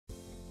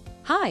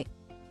Hi!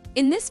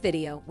 In this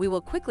video, we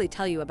will quickly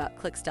tell you about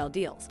Clixtell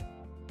Deals.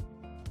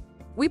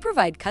 We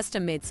provide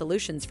custom-made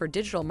solutions for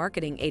digital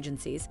marketing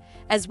agencies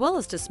as well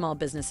as to small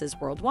businesses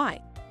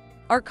worldwide.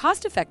 Our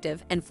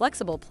cost-effective and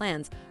flexible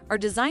plans are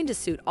designed to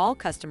suit all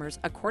customers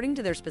according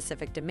to their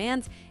specific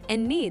demands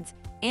and needs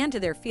and to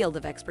their field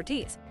of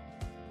expertise.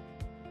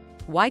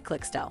 Why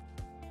Clixtell?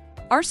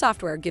 Our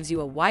software gives you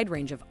a wide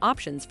range of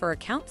options for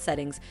account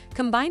settings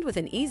combined with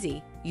an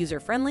easy,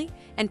 user-friendly,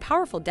 and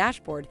powerful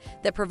dashboard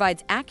that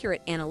provides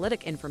accurate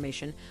analytic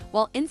information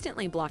while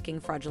instantly blocking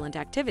fraudulent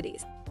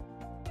activities.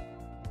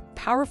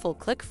 Powerful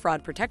click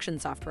fraud protection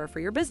software for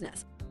your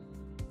business.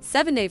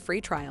 7-day free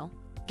trial.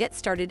 Get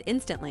started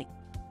instantly.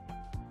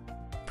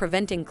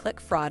 Preventing click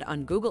fraud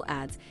on Google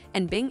Ads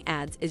and Bing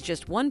Ads is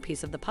just one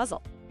piece of the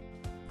puzzle.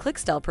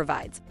 Clixtell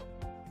provides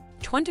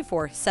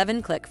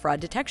 24/7 click fraud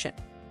detection,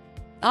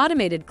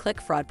 automated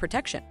click fraud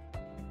protection,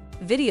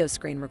 video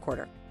screen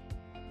recorder,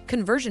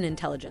 conversion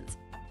intelligence,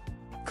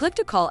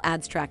 click-to-call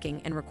ads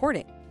tracking and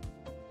recording,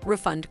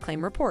 refund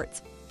claim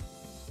reports.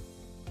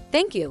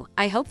 Thank you.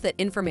 I hope that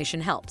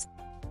information helps.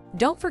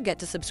 Don't forget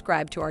to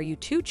subscribe to our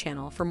YouTube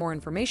channel for more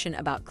information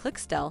about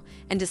Clixtell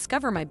and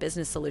discover my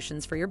business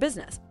solutions for your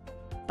business.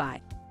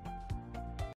 Bye.